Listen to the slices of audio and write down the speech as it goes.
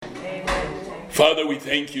Father, we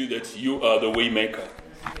thank you that you are the way maker.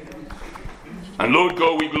 And Lord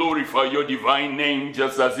God, we glorify your divine name,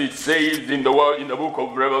 just as it says in the word in the book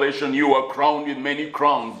of Revelation, you are crowned with many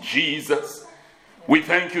crowns, Jesus. We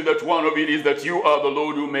thank you that one of it is that you are the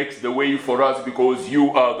Lord who makes the way for us, because you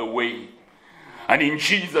are the way. And in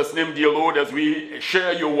Jesus' name, dear Lord, as we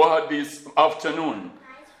share your word this afternoon,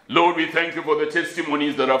 Lord, we thank you for the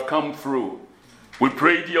testimonies that have come through. We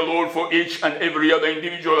pray, dear Lord, for each and every other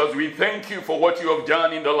individual, as we thank you for what you have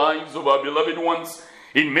done in the lives of our beloved ones,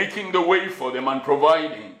 in making the way for them and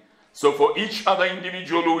providing. So for each other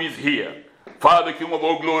individual who is here, Father, King of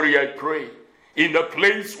all glory, I pray, in the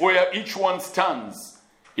place where each one stands,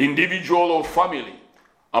 individual or family,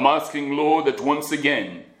 I'm asking, Lord, that once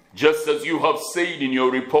again, just as you have said in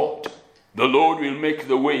your report, the Lord will make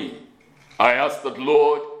the way. I ask that,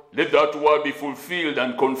 Lord, let that word be fulfilled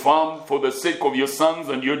and confirmed for the sake of your sons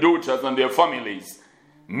and your daughters and their families.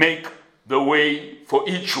 Make the way for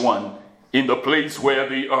each one in the place where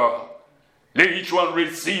they are. Let each one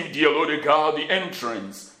receive, dear Lord God, the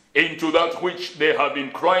entrance into that which they have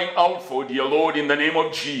been crying out for, dear Lord, in the name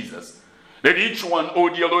of Jesus. Let each one, oh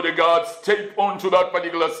dear Lord God, step onto that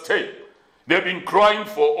particular step they've been crying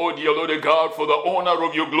for, oh dear Lord God, for the honor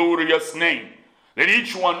of your glorious name. Let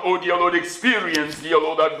each one, oh dear Lord, experience, dear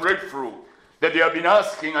Lord, that breakthrough that they have been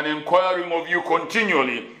asking and inquiring of you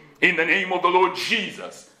continually. In the name of the Lord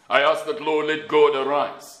Jesus, I ask that, Lord, let God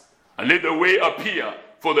arise and let the way appear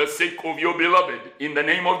for the sake of your beloved. In the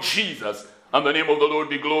name of Jesus, and the name of the Lord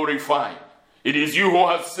be glorified. It is you who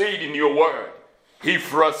have said in your word, he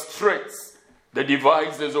frustrates the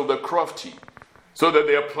devices of the crafty, so that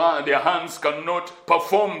their hands cannot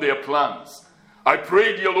perform their plans. I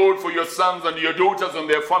pray, dear Lord, for your sons and your daughters and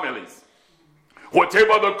their families.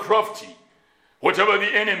 Whatever the crafty, whatever the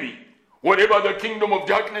enemy, whatever the kingdom of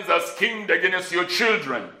darkness has schemed against your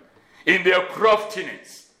children in their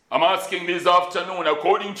craftiness, I'm asking this afternoon,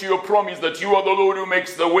 according to your promise that you are the Lord who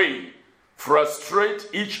makes the way, frustrate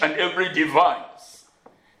each and every device,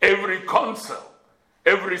 every counsel,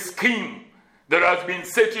 every scheme that has been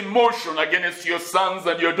set in motion against your sons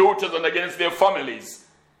and your daughters and against their families.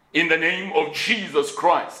 In the name of Jesus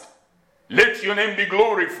Christ, let your name be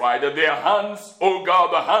glorified, that their hands, oh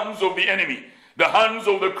God, the hands of the enemy, the hands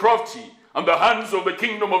of the crafty, and the hands of the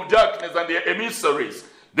kingdom of darkness and their emissaries,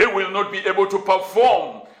 they will not be able to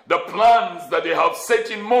perform the plans that they have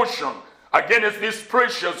set in motion against these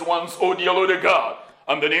precious ones, oh dear Lord God,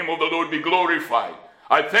 and the name of the Lord be glorified.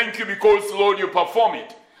 I thank you because, Lord, you perform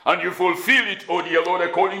it and you fulfill it, oh dear Lord,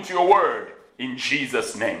 according to your word, in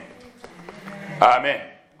Jesus' name. Amen.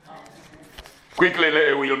 Quickly,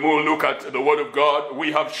 we'll look at the word of God.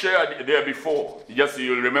 We have shared there before. Just so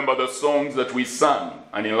you'll remember the songs that we sang,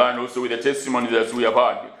 and in line also with the testimonies that we have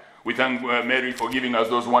had. We thank Mary for giving us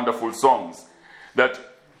those wonderful songs. That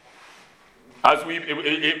as we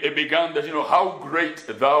began, that, how great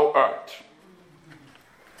thou art.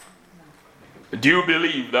 Do you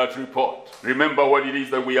believe that report? Remember what it is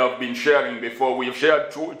that we have been sharing before. We have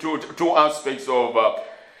shared two aspects of,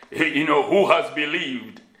 who has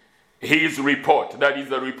believed his report. That is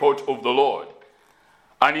the report of the Lord.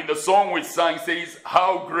 And in the song we sang, says,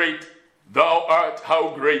 how great thou art,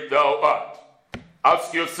 how great thou art.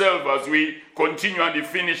 Ask yourself as we continue and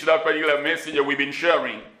finish that particular message that we've been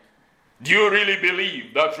sharing, do you really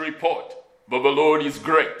believe that report? But the Lord is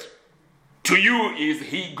great. To you is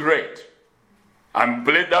he great. And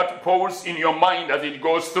let that pause in your mind as it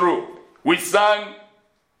goes through. We sang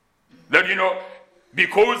that,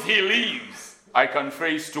 because he lives, I can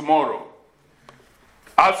face tomorrow.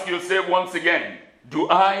 Ask yourself once again, do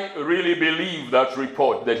I really believe that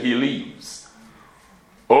report that he lives?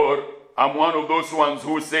 Or I'm one of those ones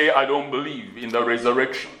who say I don't believe in the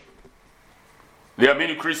resurrection. There are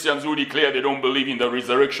many Christians who declare they don't believe in the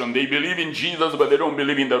resurrection. They believe in Jesus, but they don't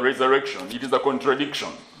believe in the resurrection. It is a contradiction.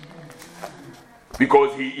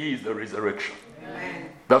 Because he is the resurrection.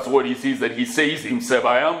 That's what he says, that he says himself,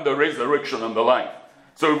 I am the resurrection and the life.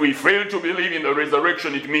 So if we fail to believe in the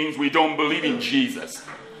resurrection, it means we don't believe in Jesus.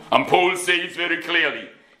 And Paul says very clearly,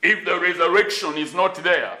 if the resurrection is not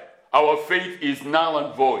there, our faith is null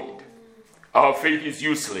and void. Our faith is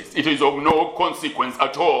useless. It is of no consequence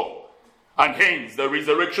at all. And hence, the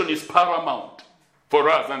resurrection is paramount for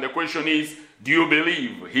us. And the question is, do you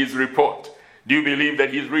believe his report? Do you believe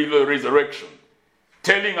that he's really the resurrection?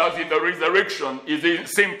 Telling us in the resurrection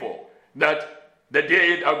is simple, that the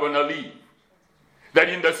dead are going to live. That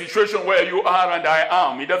in the situation where you are and I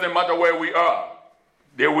am, it doesn't matter where we are,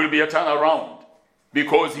 there will be a turnaround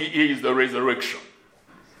because he is the resurrection.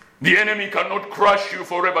 The enemy cannot crush you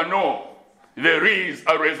forever. No, there is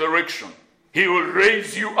a resurrection. He will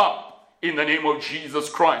raise you up in the name of Jesus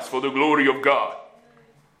Christ for the glory of God.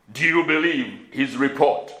 Do you believe his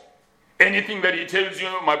report? Anything that he tells you,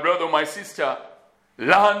 my brother, my sister,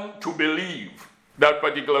 learn to believe that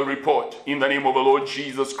particular report in the name of the Lord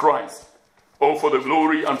Jesus Christ. Oh, for the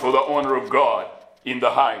glory and for the honor of God in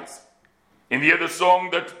the highest. In the other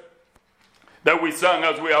song that we sang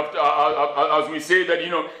as we say that,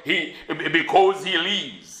 he, because he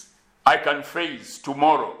lives, I can face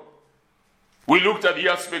tomorrow. We looked at the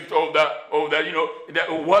aspect of that,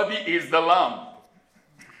 that worthy is the Lamb.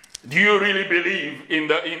 Do you really believe in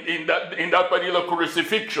that particular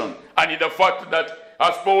crucifixion and in the fact that,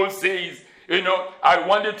 as Paul says, I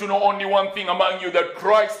wanted to know only one thing among you, that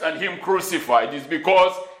Christ and him crucified, is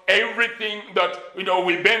because everything that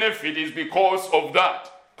we benefit is because of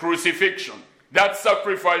that crucifixion, that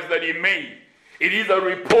sacrifice that he made. It is a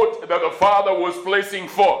report that the Father was placing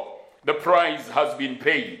forth. The price has been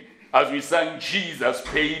paid. As we sang, Jesus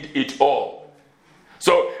paid it all.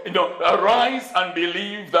 So, arise and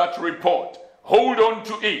believe that report. Hold on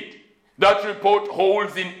to it. That report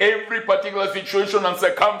holds in every particular situation and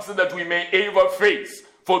circumstance that we may ever face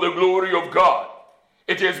for the glory of God.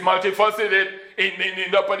 It is multifaceted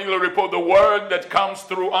in that particular report, the word that comes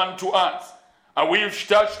through unto us. And we've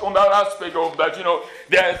touched on that aspect of that,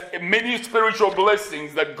 there's many spiritual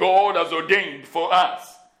blessings that God has ordained for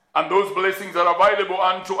us. And those blessings are available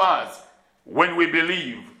unto us when we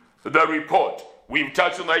believe the report. We've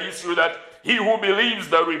touched on the issue that he who believes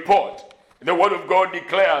the report, the word of God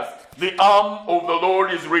declares, the arm of the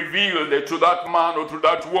Lord is revealed to that man or to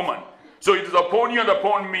that woman. So it is upon you and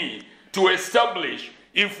upon me to establish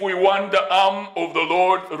if we want the arm of the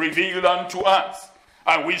Lord revealed unto us.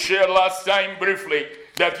 And we shared last time briefly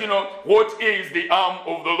that, what is the arm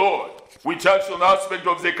of the Lord? We touched on the aspect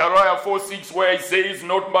of Zechariah 4:6 where he says,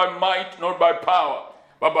 not by might, not by power,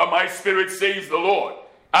 but by my spirit says the Lord.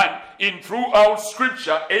 And throughout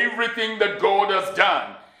Scripture, everything that God has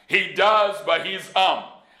done, he does by his arm.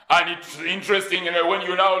 And it's interesting, when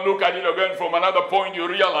you now look at it again from another point, you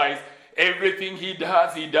realize everything he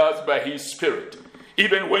does by his spirit.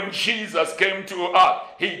 Even when Jesus came to earth,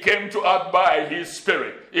 he came to earth by his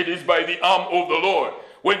spirit. It is by the arm of the Lord.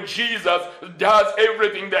 When Jesus does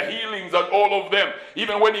everything, the healings and all of them,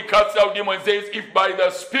 even when he casts out demons, he says, if by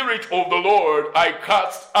the Spirit of the Lord I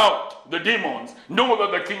cast out the demons, know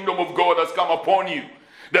that the kingdom of God has come upon you.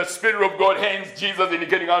 The Spirit of God, hence Jesus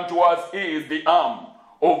indicating unto us, is the arm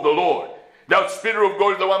of the Lord. The Spirit of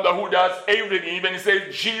God is the one who does everything. Even he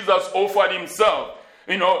says Jesus offered himself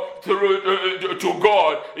to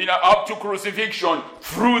God, up to crucifixion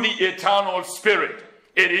through the eternal Spirit.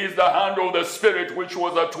 It is the hand of the Spirit which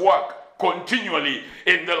was at work continually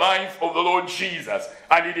in the life of the Lord Jesus.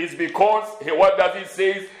 And it is because, what does he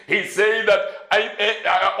say? He says that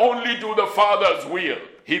I only do the Father's will.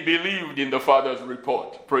 He believed in the Father's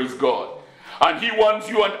report. Praise God. And he wants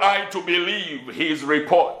you and I to believe his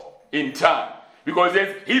report in time. Because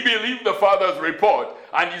he believed the Father's report.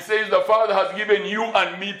 And he says the Father has given you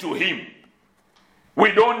and me to him.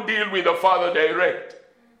 We don't deal with the Father direct.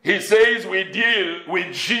 He says we deal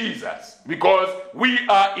with Jesus because we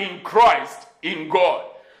are in Christ, in God.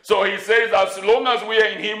 So he says as long as we are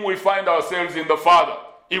in him, we find ourselves in the Father.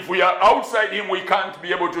 If we are outside him, we can't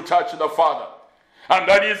be able to touch the Father. And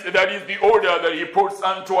that is the order that he puts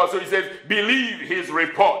unto us. So he says, believe his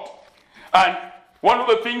report. And one of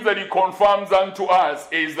the things that he confirms unto us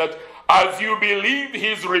is that as you believe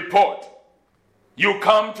his report, you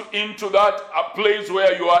come into that place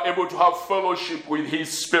where you are able to have fellowship with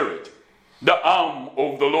his Spirit. The arm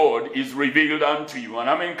of the Lord is revealed unto you. And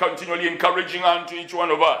I'm continually encouraging unto each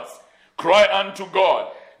one of us. Cry unto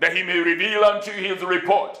God that he may reveal unto you his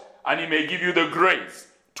report. And he may give you the grace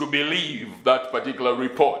to believe that particular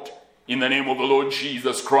report. In the name of the Lord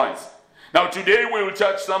Jesus Christ. Now today we will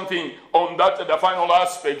touch something on that, the final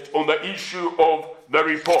aspect, on the issue of the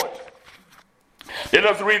report. Let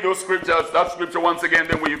us read those scriptures, that scripture once again,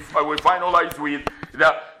 then we finalize with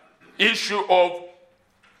the issue of,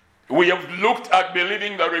 we have looked at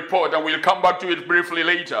believing the report, and we'll come back to it briefly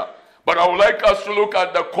later. But I would like us to look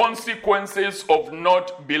at the consequences of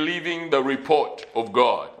not believing the report of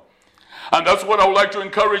God. And that's what I would like to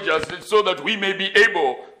encourage us, so that we may be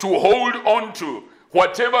able to hold on to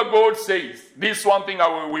whatever God says. This one thing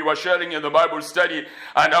we were sharing in the Bible study,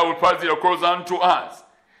 and I will pass it across unto us.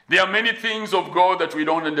 There are many things of God that we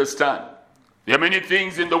don't understand. There are many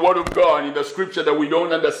things in the Word of God, in the Scripture, that we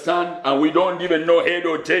don't understand, and we don't even know head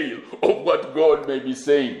or tail of what God may be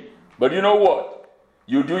saying. But you know what?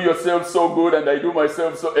 You do yourself so good, and I do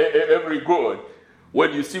myself so every good,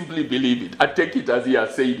 when you simply believe it. I take it as he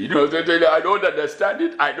has said it. I don't understand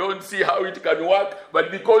it. I don't see how it can work.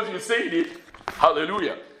 But because you said it,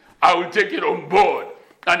 hallelujah, I will take it on board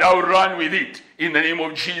and I will run with it in the name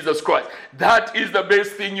of Jesus Christ. That is the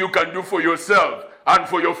best thing you can do for yourself and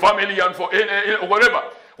for your family and for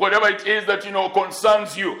whatever it is that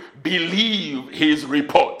concerns you. Believe his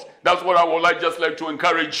report. That's what I would just like to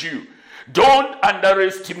encourage you. Don't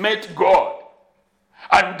underestimate God.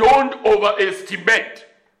 And don't overestimate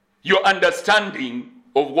your understanding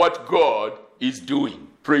of what God is doing.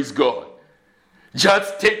 Praise God.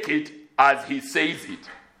 Just take it as he says it.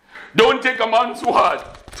 Don't take a man's word.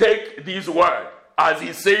 Take this word as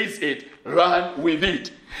he says it. Run with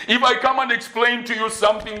it. If I come and explain to you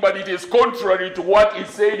something but it is contrary to what is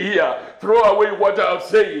said here, throw away what I have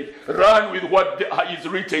said. Run with what is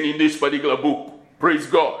written in this particular book. Praise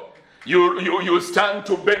God. You stand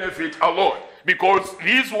to benefit a lot. Because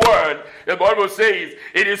this word, the Bible says,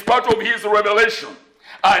 it is part of his revelation.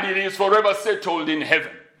 And it is forever settled in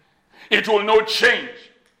heaven. It will not change.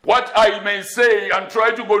 What I may say and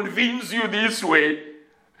try to convince you this way,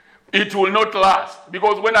 it will not last.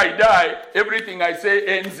 Because when I die, everything I say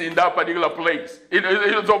ends in that particular place. It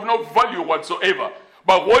is of no value whatsoever.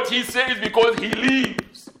 But what he says, because he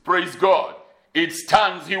lives, praise God, it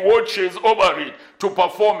stands. He watches over it to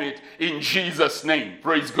perform it in Jesus' name.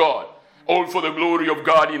 Praise God. All for the glory of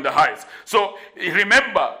God in the highest. So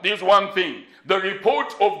remember this one thing. The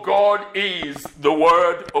report of God is the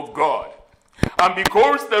word of God. And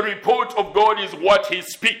because the report of God is what he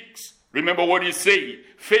speaks, remember what he said.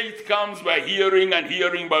 Faith comes by hearing and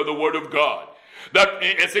hearing by the word of God. That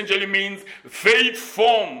essentially means faith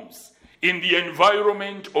forms in the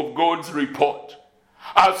environment of God's report.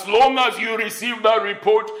 As long as you receive that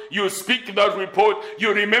report, you speak that report,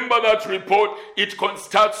 you remember that report, it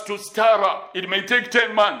starts to stir up. It may take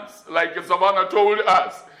 10 months, like Savannah told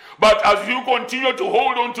us. But as you continue to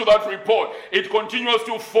hold on to that report, it continues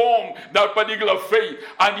to form that particular faith.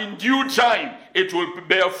 And in due time, it will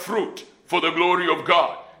bear fruit for the glory of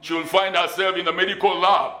God. She will find herself in the medical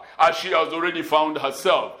lab as she has already found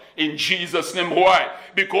herself. In Jesus' name. Why?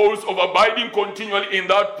 Because of abiding continually in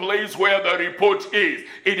that place where the report is.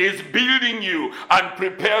 It is building you and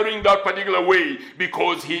preparing that particular way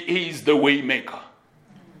because he is the way maker.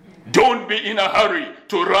 Don't be in a hurry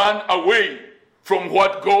to run away from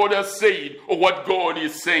what God has said or what God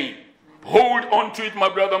is saying. Hold on to it, my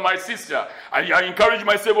brother, my sister. I encourage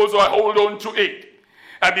myself also, I hold on to it.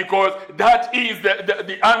 And because that is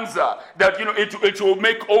the answer that it will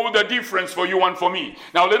make all the difference for you and for me.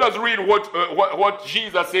 Now let us read what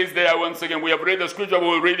Jesus says there once again. We have read the scripture, we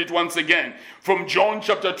will read it once again. From John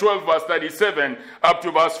chapter 12 verse 37 up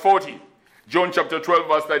to verse 40. John chapter 12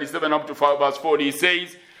 verse 37 up to verse 40. He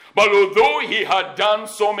says, "But although he had done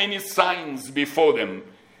so many signs before them,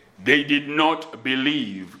 they did not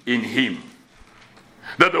believe in him.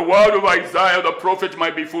 That the word of Isaiah the prophet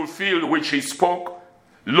might be fulfilled, which he spoke,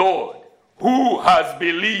 Lord, who has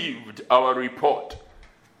believed our report?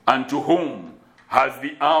 And to whom has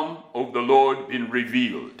the arm of the Lord been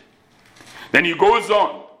revealed?" Then he goes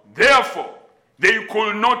on, "Therefore, they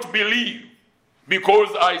could not believe,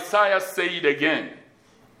 because Isaiah said again,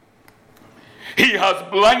 He has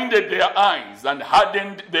blinded their eyes and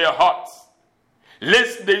hardened their hearts,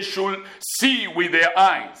 lest they should see with their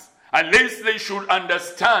eyes, and lest they should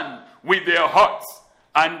understand with their hearts,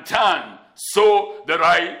 and turn, so that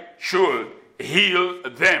I should heal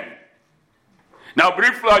them." Now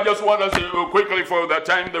briefly, I just want us to quickly, for the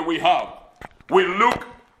time that we have, we look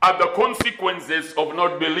at the consequences of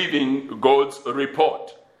not believing God's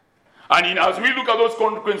report. And as we look at those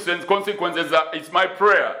consequences, it's my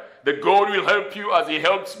prayer that God will help you as he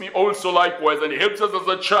helps me also likewise, and he helps us as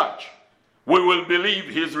a church. We will believe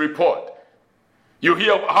his report. You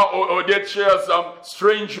hear how Odette shares some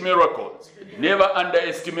strange miracles. Never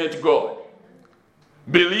underestimate God.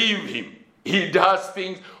 Believe him. He does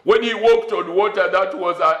things. When he walked on water, that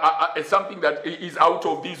was something that is out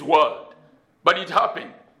of this world. But it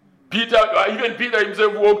happened. Even Peter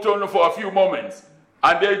himself walked on for a few moments.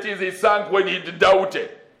 And there it is, he sank when he doubted.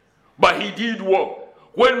 But he did walk.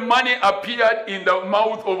 When money appeared in the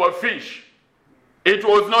mouth of a fish, it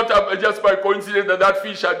was not just by coincidence that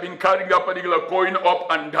fish had been carrying that particular coin up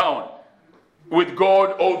and down. With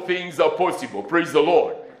God, all things are possible. Praise the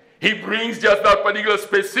Lord. He brings just that particular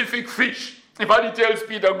specific fish. In fact, he tells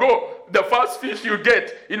Peter, go, the first fish you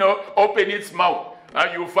get, open its mouth.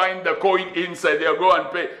 And you find the coin inside there, go and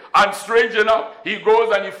pay. And strange enough, he goes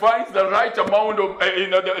and he finds the right amount of,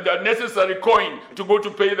 the necessary coin to go to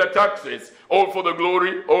pay the taxes. All for the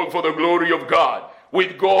glory of God.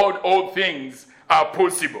 With God, all things are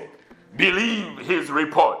possible. Believe his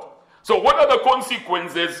report. So what are the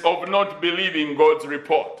consequences of not believing God's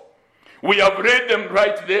report? We have read them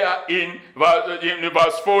right there in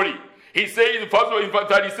verse 40. He says, first of all, in verse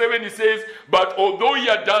 37, he says, but although he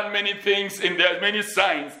had done many things and there are many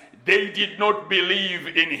signs, they did not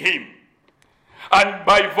believe in him. And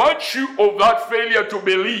by virtue of that failure to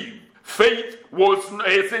believe, faith was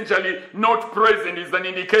essentially not present, is an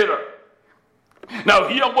indicator. Now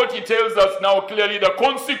here what he tells us now clearly, the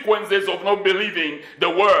consequences of not believing the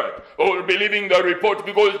word or believing the report,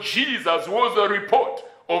 because Jesus was the report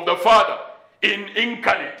of the Father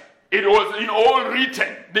incarnate. It was in all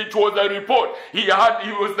written. It was a report. He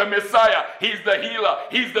was the Messiah. He's the healer.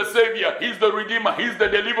 He's the Savior. He's the Redeemer. He's the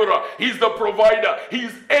Deliverer. He's the Provider.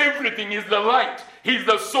 He's everything. He's the light. He's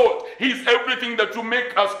the salt. He's everything that to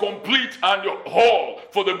make us complete and whole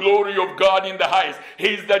for the glory of God in the highest.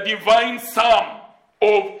 He's the divine sum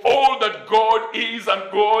of all that God is and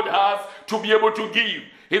God has to be able to give.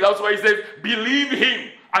 That's why he says, believe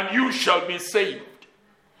him and you shall be saved.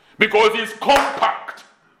 Because he's compact.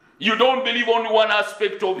 You don't believe only one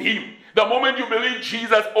aspect of him. The moment you believe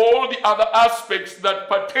Jesus, all the other aspects that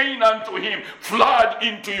pertain unto him flood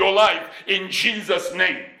into your life in Jesus'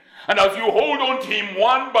 name. And as you hold on to him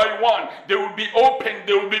one by one, they will be open,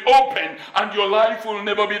 and your life will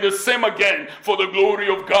never be the same again for the glory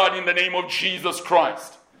of God in the name of Jesus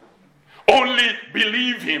Christ. Only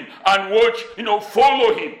believe him and watch,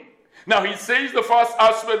 follow him. Now he says the first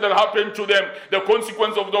aspect that happened to them, the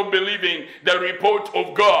consequence of not believing the report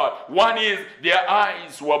of God. One is their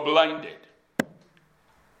eyes were blinded.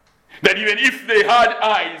 That even if they had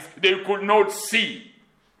eyes, they could not see.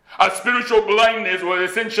 A spiritual blindness was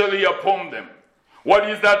essentially upon them. What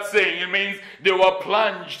is that saying? It means they were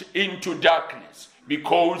plunged into darkness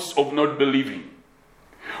because of not believing.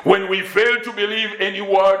 When we fail to believe any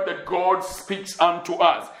word that God speaks unto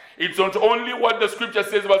us, it's not only what the scripture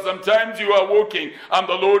says, but sometimes you are walking and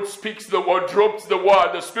the Lord speaks the word, drops the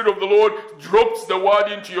word. The Spirit of the Lord drops the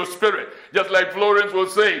word into your spirit. Just like Florence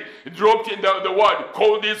was saying, dropped in the word,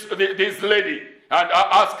 call this lady and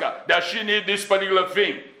ask her, does she need this particular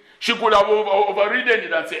thing? She could have overridden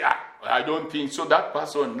it and say, I don't think so. That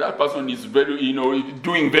person is very,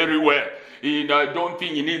 doing very well. I don't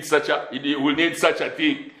think he will need such a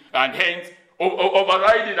thing. And hence,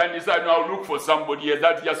 override it and decide, no, I'll look for somebody else.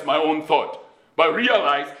 That's just my own thought. But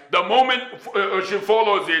realize, the moment she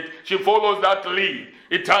follows that lead,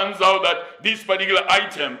 it turns out that this particular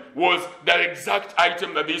item was the exact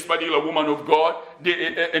item that this particular woman of God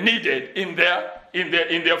needed in their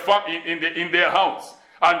house.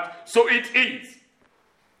 And so it is.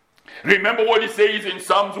 Remember what it says in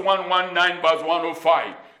Psalms 119 verse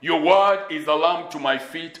 105. Your word is a lamp to my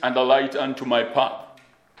feet and a light unto my path.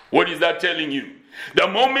 What is that telling you? The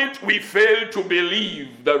moment we fail to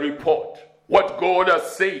believe the report, what God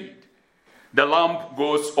has said, the lamp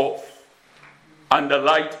goes off and the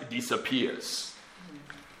light disappears.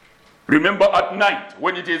 Remember at night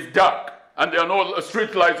when it is dark and there are no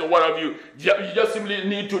street lights or what have you, you just simply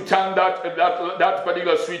need to turn that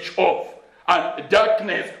particular switch off and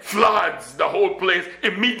darkness floods the whole place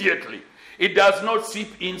immediately. It does not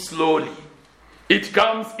seep in slowly. It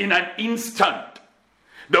comes in an instant.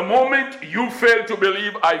 The moment you fail to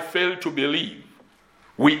believe, I fail to believe,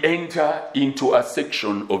 we enter into a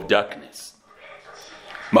section of darkness.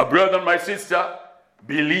 My brother and my sister,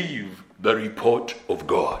 believe the report of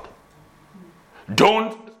God.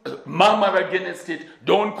 Don't murmur against it.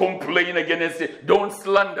 Don't complain against it. Don't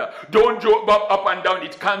slander. Don't jump up and down.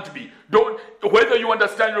 It can't be. Whether you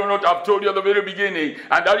understand it or not, I've told you at the very beginning,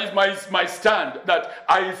 and that is my stand, that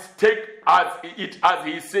I take as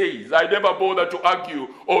he says. I never bother to argue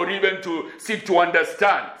or even to seek to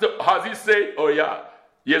understand. So has he said, oh yeah,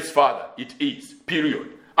 yes Father, it is, period.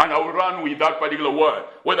 And I will run with that particular word.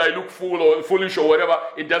 Whether I look fool or foolish or whatever,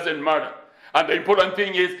 it doesn't matter. And the important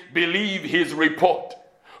thing is, believe his report.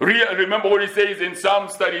 Remember what he says in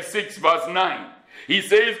Psalms 36 verse 9. He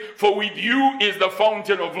says, for with you is the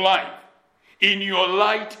fountain of life. In your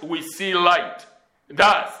light we see light.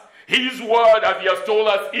 Thus, his word, as he has told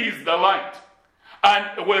us, is the light.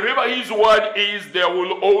 And wherever his word is, there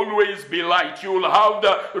will always be light. You will have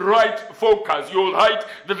the right focus. You'll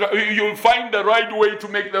find the right way to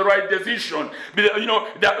make the right decision.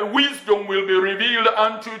 That wisdom will be revealed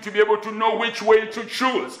unto you to be able to know which way to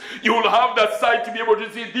choose. You will have that sight to be able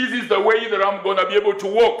to see, this is the way that I'm going to be able to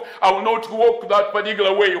walk. I will not walk that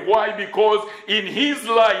particular way. Why? Because in his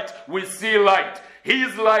light, we see light.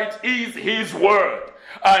 His light is his word.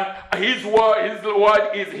 And his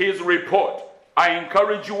word is his report. I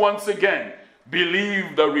encourage you once again,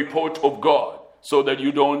 believe the report of God so that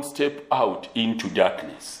you don't step out into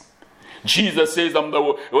darkness. Jesus says, I'm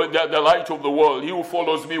the light of the world. He who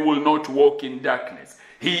follows me will not walk in darkness.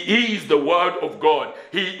 He is the word of God.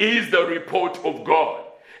 He is the report of God.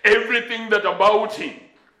 Everything that about him,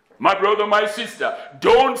 my brother, my sister,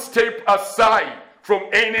 don't step aside from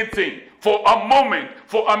anything for a moment,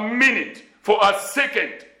 for a minute, for a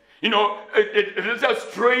second. Let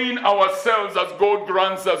us train ourselves as God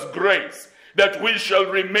grants us grace, that we shall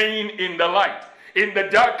remain in the light. In the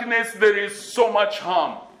darkness, there is so much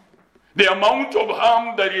harm. The amount of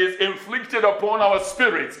harm that is inflicted upon our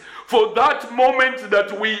spirits. For that moment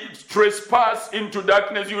that we trespass into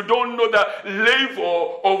darkness, you don't know the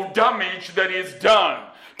level of damage that is done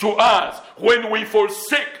to us when we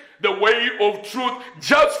forsake the way of truth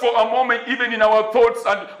just for a moment, even in our thoughts,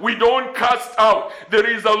 and we don't cast out. There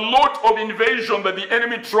is a lot of invasion that the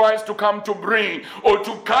enemy tries to come to bring or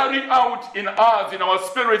to carry out in us, in our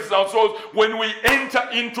spirits, our souls, when we enter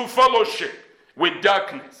into fellowship with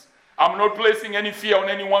darkness. I'm not placing any fear on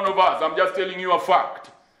any one of us. I'm just telling you a fact.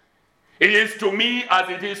 It is to me as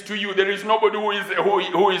it is to you. There is nobody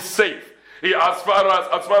who is safe. As far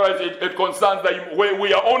as it concerns that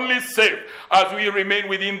we are only safe as we remain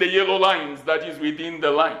within the yellow lines, that is within the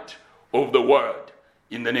light of the word.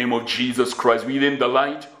 In the name of Jesus Christ, within the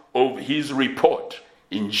light of his report,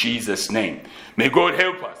 in Jesus' name. May God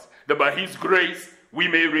help us that by his grace we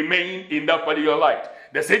may remain in that particular light.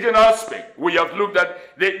 The second aspect we have looked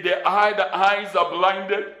at, the eyes are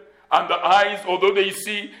blinded, and the eyes, although they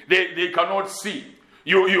see, they cannot see.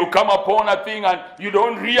 You come upon a thing and you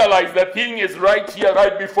don't realize the thing is right here,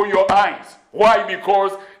 right before your eyes. Why?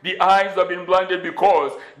 Because the eyes have been blinded,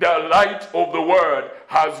 because the light of the word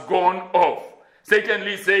has gone off.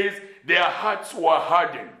 Secondly, says their hearts were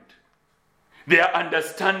hardened. Their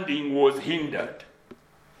understanding was hindered.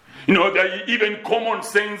 That even common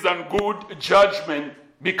sense and good judgment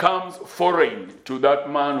becomes foreign to that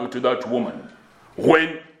man or to that woman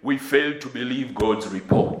when we fail to believe God's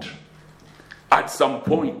report. At some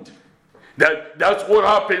point, that's what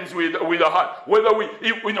happens with the heart. Whether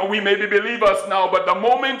we may be believers now, but the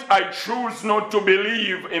moment I choose not to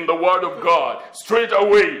believe in the word of God, straight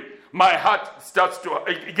away my heart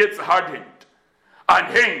it gets hardened, and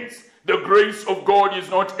hence the grace of God is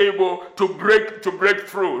not able to break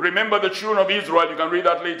through. Remember the children of Israel. You can read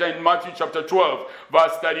that later in Matthew chapter 12,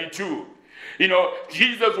 verse 32.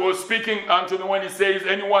 Jesus was speaking unto them when he says,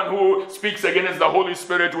 anyone who speaks against the Holy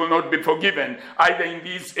Spirit will not be forgiven, either in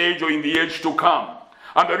this age or in the age to come.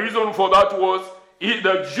 And the reason for that was,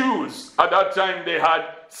 the Jews at that time, they had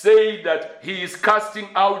said that he is casting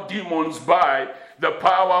out demons by the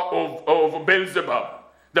power of Beelzebub,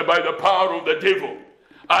 by the power of the devil.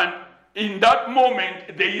 And in that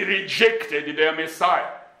moment, they rejected their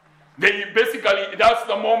Messiah. That's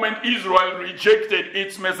the moment Israel rejected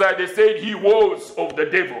its Messiah. They said he was of the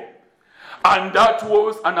devil. And that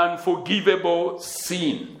was an unforgivable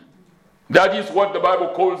sin. That is what the Bible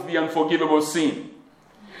calls the unforgivable sin.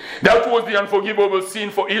 That was the unforgivable sin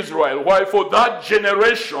for Israel. Why? For that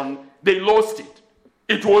generation, they lost it.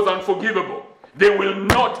 It was unforgivable. They will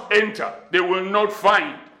not enter. They will not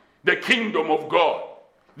find the kingdom of God.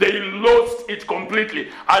 They lost it completely.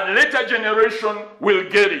 A later generation will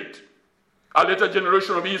get it. A later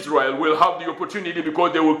generation of Israel will have the opportunity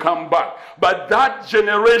because they will come back. But that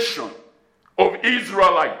generation of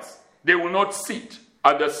Israelites, they will not sit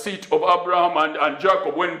at the seat of Abraham and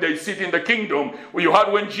Jacob when they sit in the kingdom. You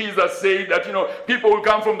heard when Jesus said that, people will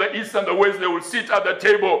come from the east and the west, they will sit at the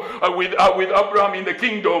table with Abraham in the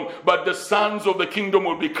kingdom, but the sons of the kingdom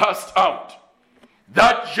will be cast out.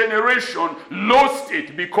 That generation lost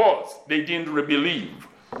it because they didn't believe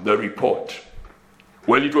the report.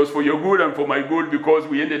 Well, it was for your good and for my good, because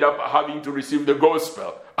we ended up having to receive the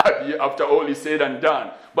gospel after all is said and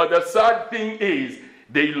done. But the sad thing is,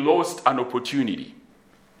 they lost an opportunity.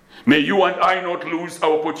 May you and I not lose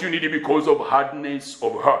our opportunity because of hardness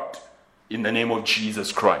of heart. In the name of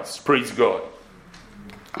Jesus Christ. Praise God.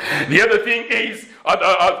 The other thing is,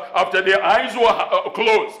 after their eyes were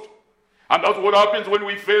closed, and that's what happens when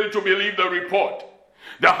we fail to believe the report.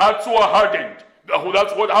 The hearts were hardened.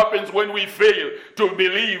 That's what happens when we fail to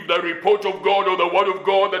believe the report of God or the word of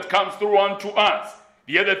God that comes through unto us.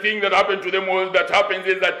 The other thing that happened to them is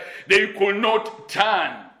that they could not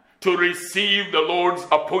turn to receive the Lord's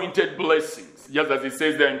appointed blessings. Just as it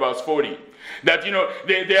says there in verse 40. That,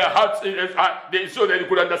 their hearts, so that they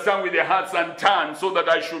could understand with their hearts and turn so that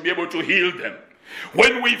I should be able to heal them.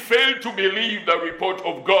 When we fail to believe the report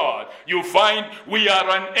of God, you find we are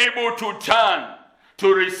unable to turn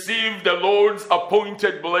to receive the Lord's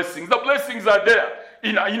appointed blessings. The blessings are there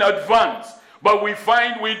in advance, but we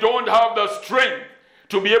find we don't have the strength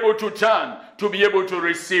to be able to turn, to be able to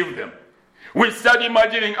receive them. We start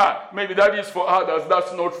imagining, maybe that is for others,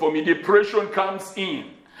 that's not for me. Depression comes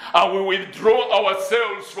in, and we withdraw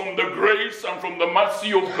ourselves from the grace and from the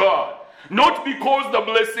mercy of God. Not because the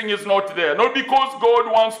blessing is not there, not because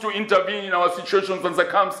God wants to intervene in our situations and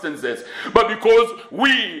circumstances, but because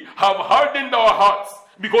we have hardened our hearts,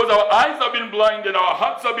 because our eyes have been blinded, our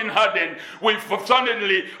hearts have been hardened. We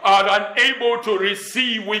suddenly are unable to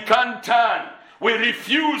receive. We can't turn. We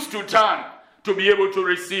refuse to turn to be able to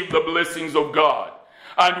receive the blessings of God.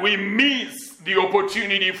 And we miss the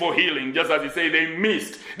opportunity for healing. Just as he said, they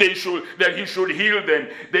missed. That he should heal them.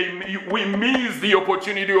 We miss the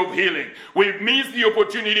opportunity of healing. We miss the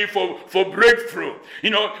opportunity for breakthrough.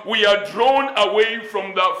 We are drawn away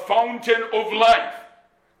from the fountain of life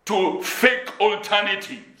to fake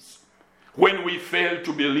alternatives when we fail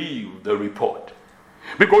to believe the report.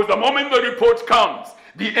 Because the moment the report comes,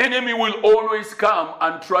 the enemy will always come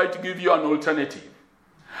and try to give you an alternative.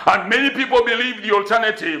 And many people believe the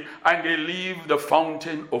alternative and they leave the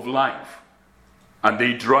fountain of life. And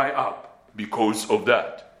they dry up because of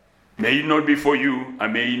that. May it not be for you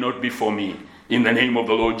and may it not be for me. In the name of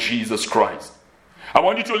the Lord Jesus Christ. I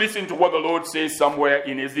want you to listen to what the Lord says somewhere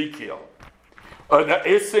in Ezekiel. The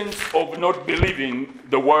essence of not believing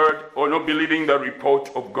the word or not believing the report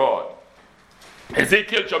of God.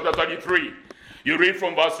 Ezekiel chapter 33. You read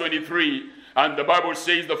from verse 23 and the Bible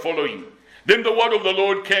says the following. Then the word of the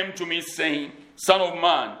Lord came to me saying, Son of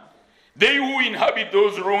man, they who inhabit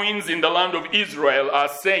those ruins in the land of Israel are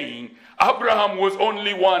saying, Abraham was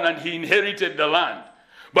only one and he inherited the land.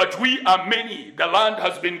 But we are many. The land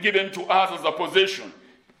has been given to us as a possession.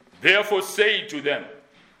 Therefore say to them,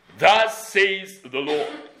 Thus says the Lord.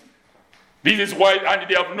 This is why, and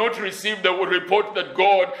they have not received the report that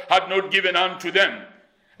God had not given unto them.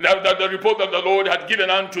 That the report that the Lord had given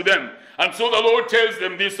unto them. And so the Lord tells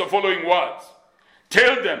them the following words.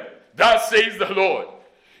 Tell them, Thus says the Lord,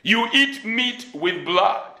 you eat meat with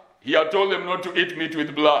blood. He had told them not to eat meat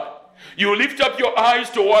with blood. You lift up your eyes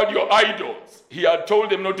toward your idols. He had told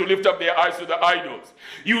them not to lift up their eyes to the idols.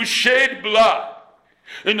 You shed blood.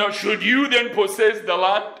 Should you then possess the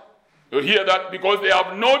land? You hear that? Because they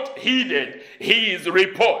have not heeded his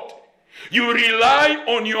report. You rely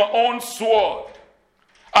on your own sword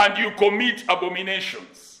and you commit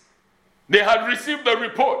abominations. They had received the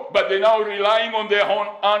report, but they're now relying on their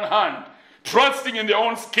own hand, trusting in their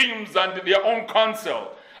own schemes and their own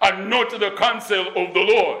counsel, and not the counsel of the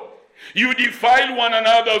Lord. You defile one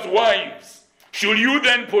another's wives. Should you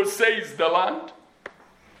then possess the land?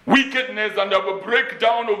 Wickedness and a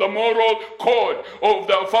breakdown of the moral code of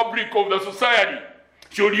the fabric of the society.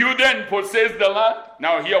 Should you then possess the land?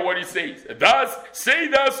 Now hear what he says. Thus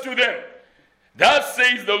to them, Thus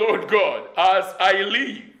says the Lord God, as I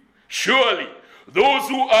live, surely those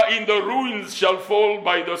who are in the ruins shall fall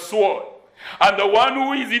by the sword, and the one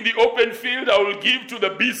who is in the open field I will give to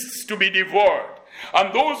the beasts to be devoured,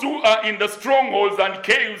 and those who are in the strongholds and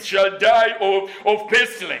caves shall die of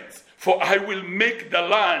pestilence, for I will make the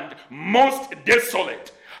land most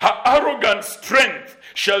desolate. Her arrogant strength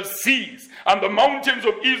shall cease, and the mountains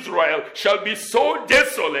of Israel shall be so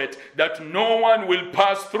desolate that no one will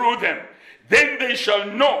pass through them. Then they shall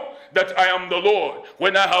know that I am the Lord,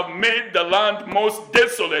 when I have made the land most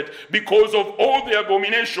desolate because of all the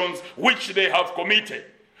abominations which they have committed.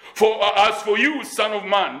 For as for you, son of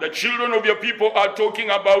man, the children of your people are talking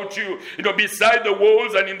about you, beside the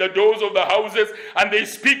walls and in the doors of the houses, and they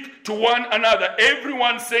speak to one another,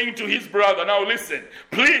 everyone saying to his brother, now listen,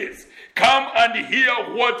 please come and hear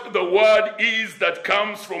what the word is that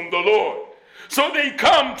comes from the Lord. So they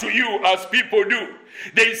come to you as people do.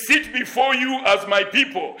 They sit before you as my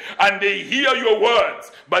people, and they hear your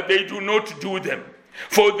words, but they do not do them.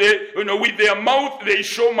 For they, with their mouth they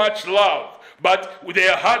show much love, but with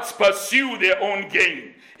their hearts pursue their own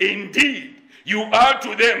gain. Indeed, you are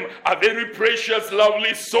to them a very precious,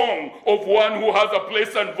 lovely song of one who has a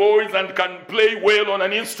pleasant voice and can play well on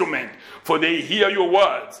an instrument. For they hear your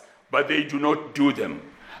words, but they do not do them.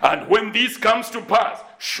 And when this comes to pass,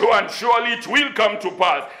 surely it will come to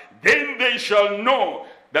pass, then they shall know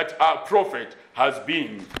that our prophet has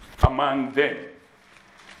been among them.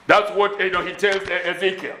 That's what he tells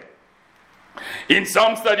Ezekiel. In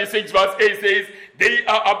Psalm 36 verse 8 says, they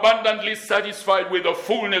are abundantly satisfied with the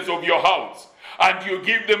fullness of your house, and you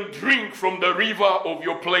give them drink from the river of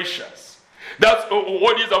your pleasures. That's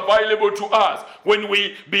what is available to us when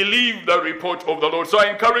we believe the report of the Lord. So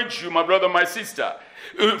I encourage you, my brother, my sister,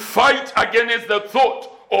 fight against the thought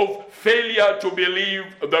of failure to believe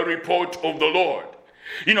the report of the Lord.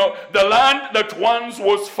 You know, the land that once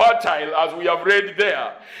was fertile, as we have read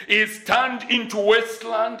there, is turned into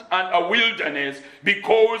wasteland and a wilderness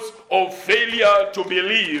because of failure to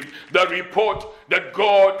believe the report that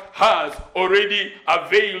God has already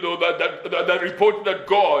availed, or the report that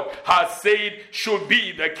God has said should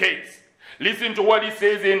be the case. Listen to what he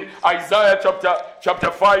says in Isaiah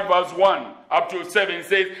chapter 5 verse 1 up to 7. It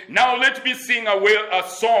says, "Now let me sing a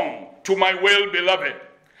song to my well-beloved,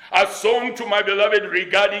 a song to my beloved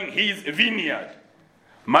regarding his vineyard.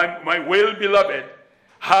 My well-beloved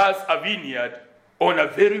has a vineyard on a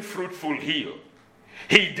very fruitful hill.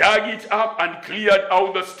 He dug it up and cleared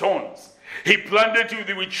out the stones. He planted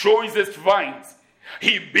it with choicest vines.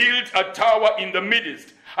 He built a tower in the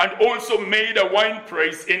midst and also made a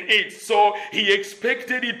winepress in it. So he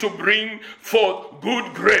expected it to bring forth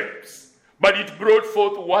good grapes, but it brought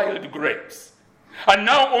forth wild grapes. And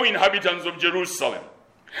now, O inhabitants of Jerusalem,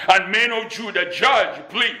 and men of Judah, judge,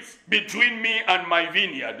 please, between me and my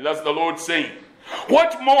vineyard." That's the Lord saying.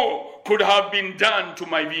 "What more could have been done to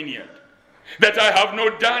my vineyard that I have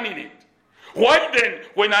not done in it? Why then,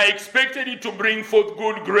 when I expected it to bring forth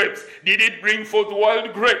good grapes, did it bring forth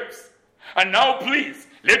wild grapes? And now, please,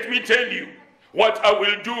 let me tell you what I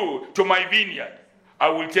will do to my vineyard. I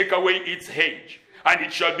will take away its hedge, and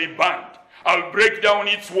it shall be burnt. I'll break down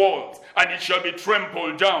its walls, and it shall be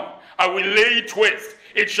trampled down. I will lay it waste.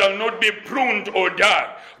 It shall not be pruned or dug,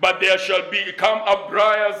 but there shall come up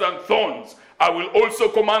briars and thorns. I will also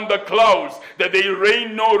command the clouds that they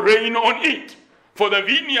rain no rain on it. For the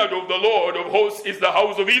vineyard of the Lord of hosts is the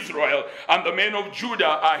house of Israel, and the men of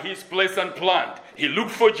Judah are his pleasant plant. He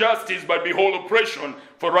looked for justice, but behold oppression,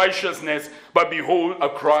 for righteousness, but behold a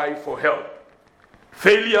cry for help."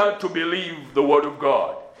 Failure to believe the word of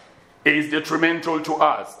God is detrimental to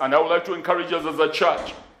us. And I would like to encourage us as a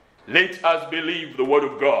church, let us believe the word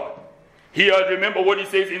of God. Here, remember what he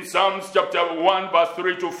says in Psalms chapter 1, verse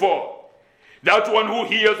 3 to 4. "That one who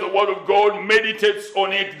hears the word of God meditates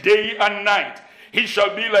on it day and night. He shall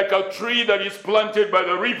be like a tree that is planted by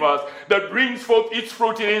the rivers, that brings forth its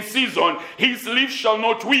fruit in its season. His leaf shall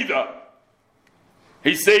not wither."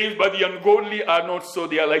 He says, "But the ungodly are not so.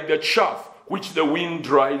 They are like the chaff which the wind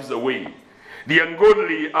drives away." The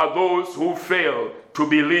ungodly are those who fail to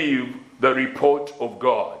believe the report of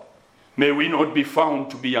God. May we not be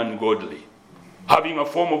found to be ungodly, having a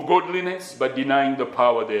form of godliness but denying the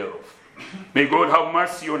power thereof. May God have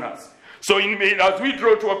mercy on us. So as we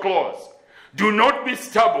draw to a close, do not be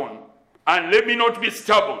stubborn, and let me not be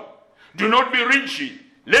stubborn. Do not be rigid.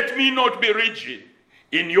 Let me not be rigid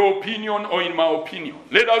in your opinion or in my opinion.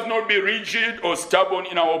 Let us not be rigid or stubborn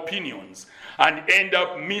in our opinions and end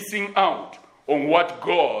up missing out on what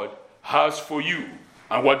God has for you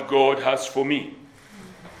and what God has for me.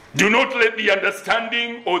 Do not let the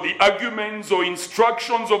understanding or the arguments or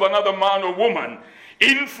instructions of another man or woman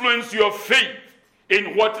influence your faith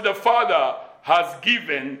in what the Father has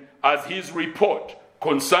given as his report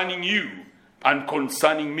concerning you and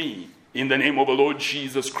concerning me, in the name of the Lord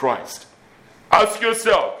Jesus Christ. Ask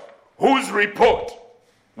yourself, whose report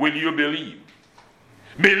will you believe?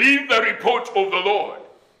 Believe the report of the Lord.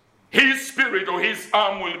 His spirit or his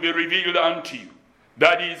arm will be revealed unto you.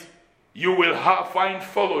 That is, you will find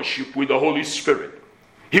fellowship with the Holy Spirit.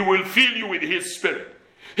 He will fill you with his spirit.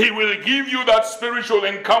 He will give you that spiritual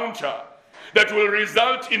encounter that will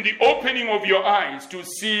result in the opening of your eyes to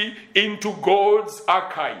see into God's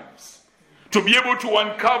archives, to be able to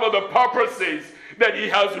uncover the purposes that he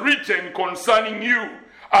has written concerning you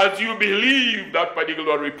as you believe that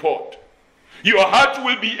particular report. Your heart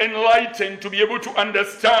will be enlightened to be able to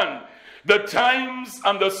understand the times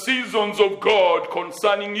and the seasons of God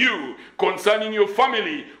concerning you, concerning your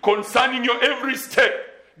family, concerning your every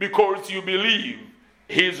step, because you believe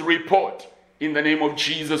his report in the name of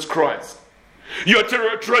Jesus Christ. Your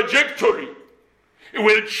trajectory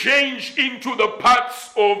will change into the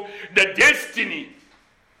paths of the destiny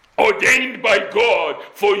ordained by God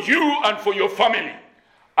for you and for your family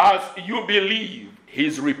as you believe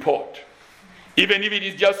his report. Even if it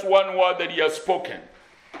is just one word that he has spoken,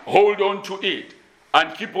 hold on to it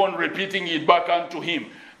and keep on repeating it back unto him.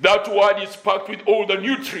 That word is packed with all the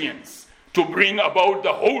nutrients to bring about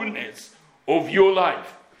the wholeness of your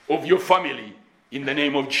life, of your family, in the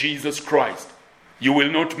name of Jesus Christ. You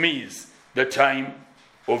will not miss the time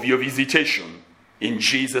of your visitation in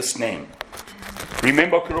Jesus' name.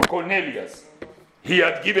 Remember Cornelius. He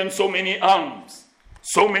had given so many alms,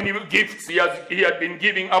 so many gifts he had been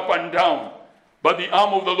giving up and down. But the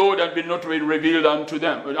arm of the Lord had been not revealed unto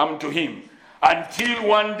him. Until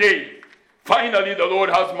one day, finally the Lord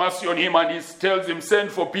has mercy on him and he tells him,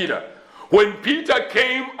 send for Peter. When Peter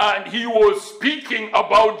came and he was speaking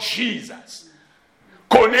about Jesus,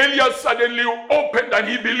 Cornelius suddenly opened and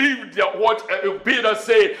he believed what Peter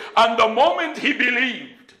said. And the moment he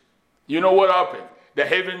believed, you know what happened? The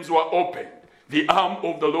heavens were opened. The arm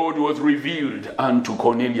of the Lord was revealed unto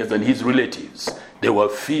Cornelius and his relatives. They were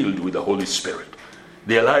filled with the Holy Spirit.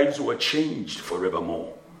 Their lives were changed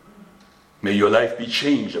forevermore. May your life be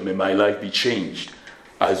changed, and may my life be changed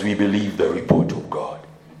as we believe the report of God.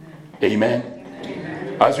 Amen.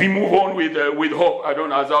 Amen. As we move on with hope, I don't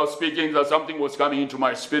know, as I was speaking, that something was coming into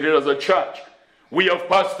my spirit as a church. We have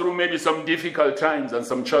passed through maybe some difficult times and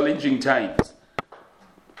some challenging times.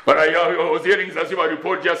 But I was hearing a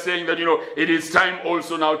report just saying that, it is time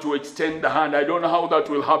also now to extend the hand. I don't know how that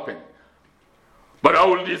will happen. But I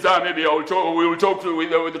will desire, maybe we will talk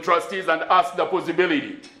with the trustees and ask the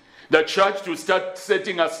possibility. The church to start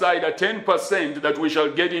setting aside a 10% that we shall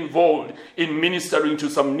get involved in ministering to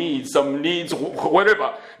some needs,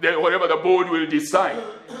 whatever the board will decide,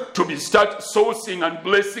 to start sourcing and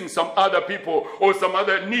blessing some other people or some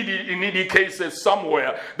other needy cases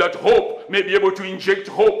somewhere, that hope may be able to inject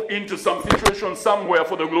hope into some situation somewhere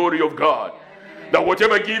for the glory of God. That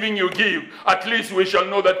whatever giving you give, at least we shall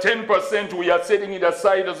know that 10% we are setting it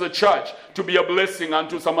aside as a church to be a blessing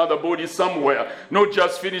unto some other body somewhere. Not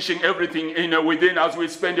just finishing everything within as we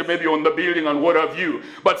spend it maybe on the building and what have you.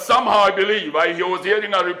 But somehow I believe, I was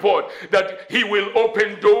hearing a report that he will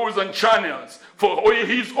open doors and channels for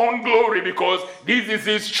his own glory, because this is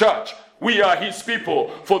his church. We are his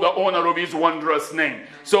people for the honor of his wondrous name.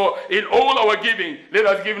 So in all our giving, let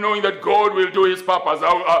us give knowing that God will do his purpose.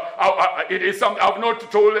 It is something I've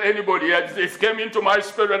not told anybody. It came into my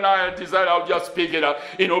spirit and I decided I'll just speak it up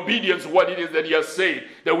in obedience to what it is that he has said,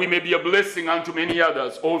 that we may be a blessing unto many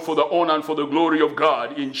others, all for the honor and for the glory of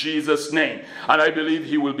God in Jesus' name. And I believe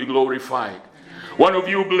he will be glorified. One of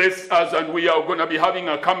you blessed us, and we are going to be having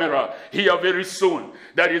a camera here very soon.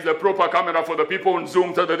 That is a proper camera for the people on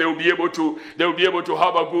Zoom, so that they will be able to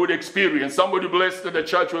have a good experience. Somebody blessed the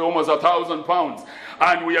church with almost £1,000,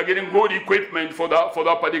 and we are getting good equipment for that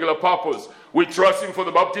particular purpose. We trust him for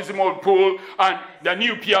the baptismal pool and the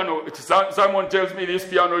new piano. Someone tells me this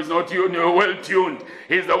piano is not well tuned.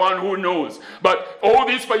 He's the one who knows. But all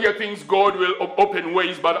these particular things, God will open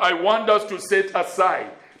ways. But I want us to set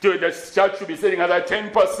aside, to the church to be setting aside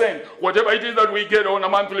 10%. Whatever it is that we get on a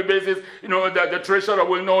monthly basis, the treasurer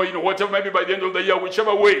will know, whatever, maybe by the end of the year,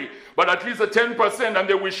 whichever way. But at least a 10%, and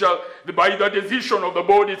then we shall, by the decision of the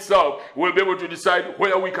board itself, we'll be able to decide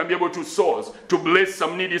where we can be able to source, to bless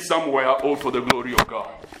some needy somewhere, all for the glory of God.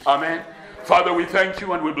 Amen. Father, we thank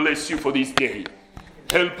you and we bless you for this day.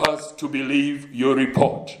 Help us to believe your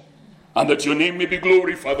report, and that your name may be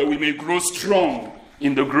glorified, that we may grow strong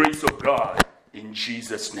in the grace of God. In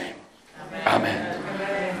Jesus' name. Amen.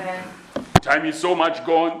 Amen. Time is so much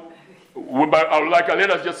gone. But I would let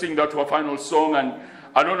us just sing that to a final song. And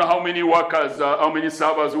I don't know how many workers, how many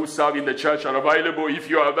servers who serve in the church are available. If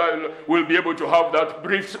you are available, we'll be able to have that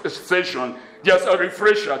brief session. Just a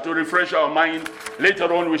refresher to refresh our mind.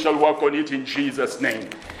 Later on, we shall work on it in Jesus' name.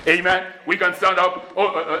 Amen. We can stand up.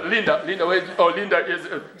 Linda,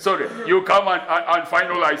 is sorry. You come and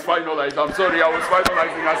finalize. I'm sorry, I was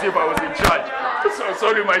finalizing as if I was in charge. So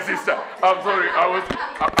sorry, my sister. I'm sorry.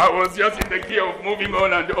 I was just in the gear of moving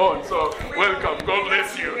on and on. So welcome. God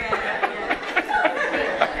bless you.